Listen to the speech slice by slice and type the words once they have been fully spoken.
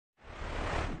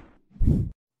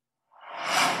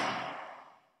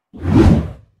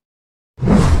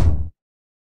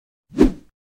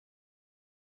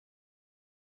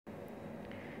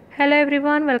Hello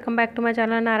everyone, welcome back to my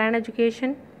channel Narayan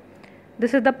Education.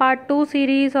 This is the part 2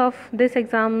 series of this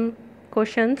exam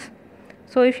questions.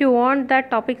 So if you want that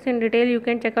topics in detail, you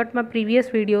can check out my previous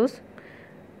videos.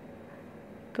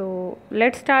 So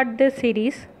let's start this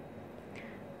series.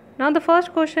 Now the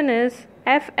first question is,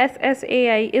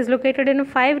 fssai is located in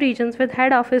 5 regions with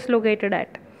head office located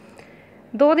at.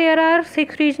 Though there are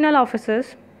 6 regional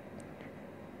offices,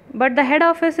 but the head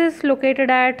office is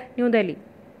located at New Delhi.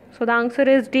 So the answer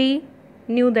is D,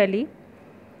 New Delhi.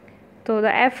 So the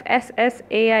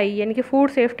fssai यानी कि food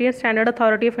safety and standard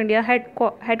authority of India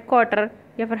headquarter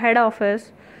या फिर head office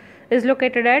is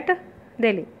located at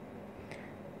Delhi.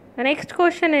 The next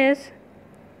question is,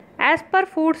 as per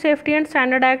Food Safety and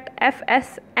Standard Act,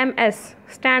 FSMS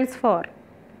stands for.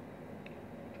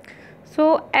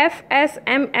 So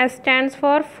FSMS stands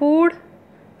for Food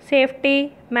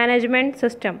Safety Management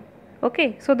System.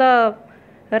 Okay, so the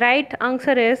right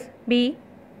answer is B,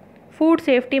 Food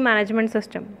Safety Management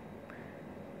System.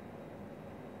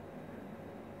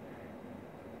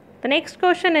 The next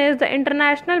question is, the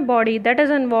international body that is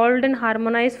involved in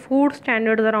harmonized food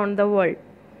standards around the world.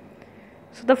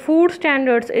 So the food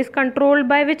standards is controlled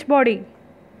by which body?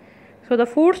 So the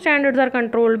food standards are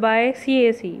controlled by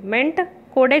CAC, meant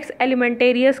Codex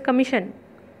Alimentarius Commission.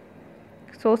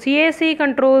 So CAC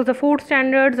controls the food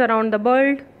standards around the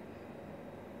world.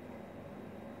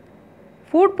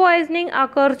 Food poisoning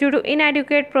occurs due to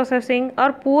inadequate processing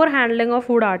or poor handling of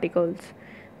food articles.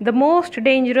 The most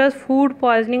dangerous food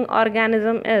poisoning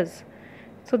organism is.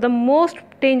 So the most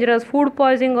dangerous food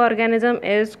poisoning organism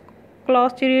is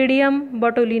Clostridium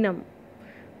botulinum.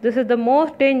 This is the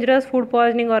most dangerous food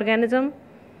poisoning organism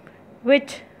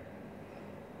which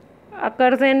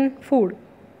occurs in food.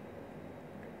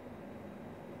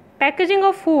 Packaging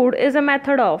of food is a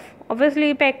method of,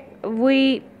 obviously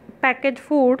we package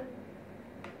food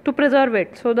to preserve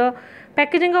it. So the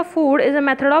packaging of food is a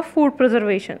method of food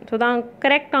preservation. So the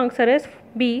correct answer is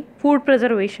B, food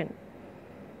preservation.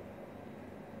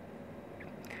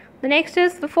 The next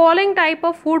is, the following type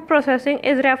of food processing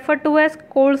is referred to as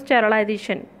cold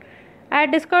sterilization. I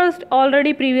had discussed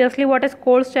already previously what is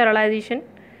cold sterilization.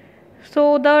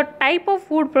 So the type of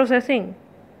food processing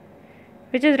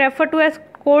which is referred to as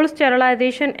cold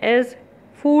sterilization is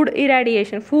food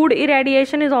irradiation. Food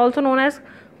irradiation is also known as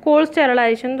cold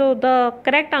sterilization. So the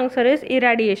correct answer is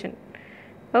irradiation.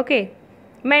 Okay,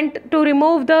 meant to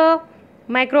remove the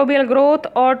microbial growth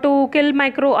or to kill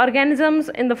microorganisms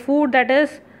in the food, that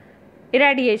is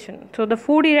irradiation. So the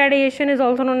food irradiation is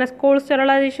also known as cold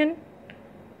sterilization.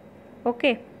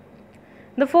 Okay,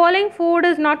 the following food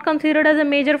is not considered as a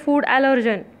major food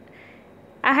allergen.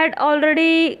 I had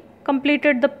already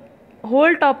completed the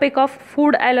whole topic of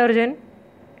food allergen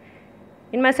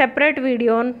in my separate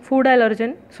video on food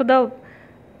allergen. So the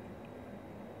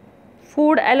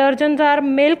food allergens are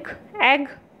milk, egg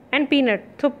and peanut.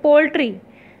 So poultry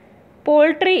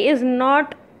is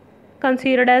not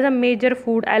considered as a major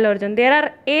food allergen. There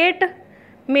are 8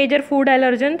 major food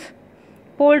allergens.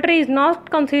 Poultry is not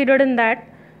considered in that.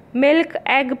 Milk,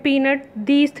 egg, peanut,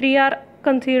 these 3 are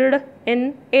considered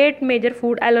in 8 major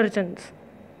food allergens.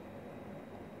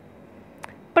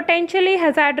 Potentially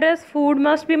hazardous food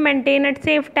must be maintained at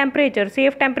safe temperature.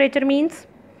 Safe temperature means,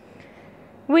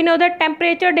 we know that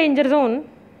temperature danger zone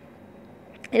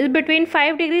is between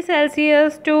 5 degrees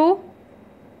Celsius to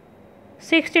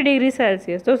 60 degrees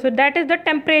Celsius. So that is the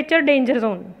temperature danger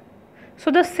zone.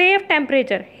 So the safe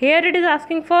temperature, here it is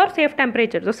asking for safe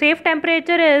temperature. So safe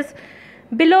temperature is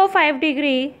below 5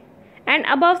 degree and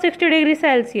above 60 degrees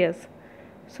Celsius.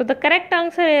 So the correct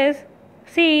answer is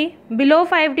C, below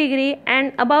 5 degree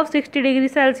and above 60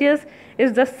 degrees Celsius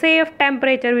is the safe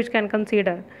temperature which can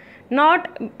consider.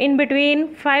 Not in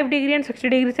between 5 degree and 60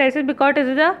 degrees Celsius, because it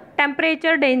is a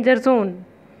temperature danger zone.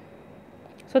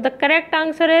 So the correct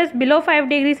answer is below 5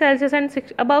 degrees Celsius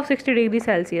and above 60 degrees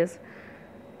Celsius.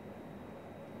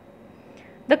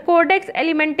 The Codex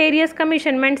Alimentarius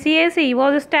Commission, meant CAC,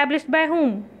 was established by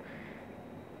whom?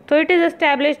 So it is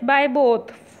established by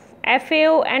both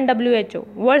FAO and WHO,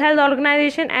 World Health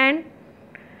Organization and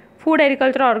Food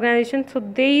Agriculture Organization. So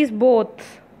these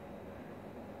both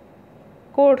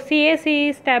code CAC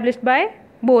is established by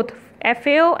both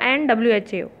FAO and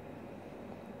WHO.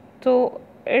 So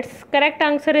its correct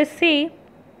answer is C,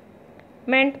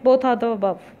 meant both are the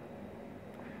above.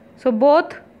 So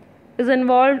both is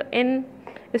involved in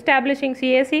establishing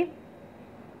CAC.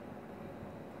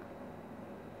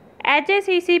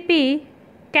 HACCP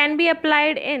can be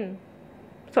applied in.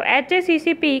 So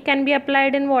HACCP can be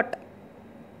applied in what?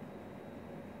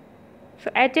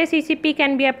 So HACCP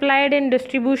can be applied in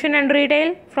distribution and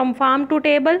retail from farm to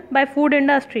table by food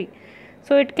industry.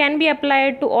 So it can be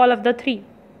applied to all of the three.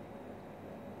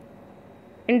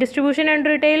 In distribution and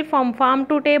retail, from farm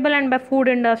to table, and by food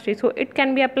industry. So it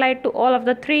can be applied to all of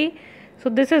the three. So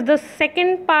this is the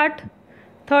second part.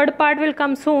 Third part will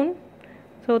come soon.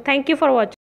 So thank you for watching.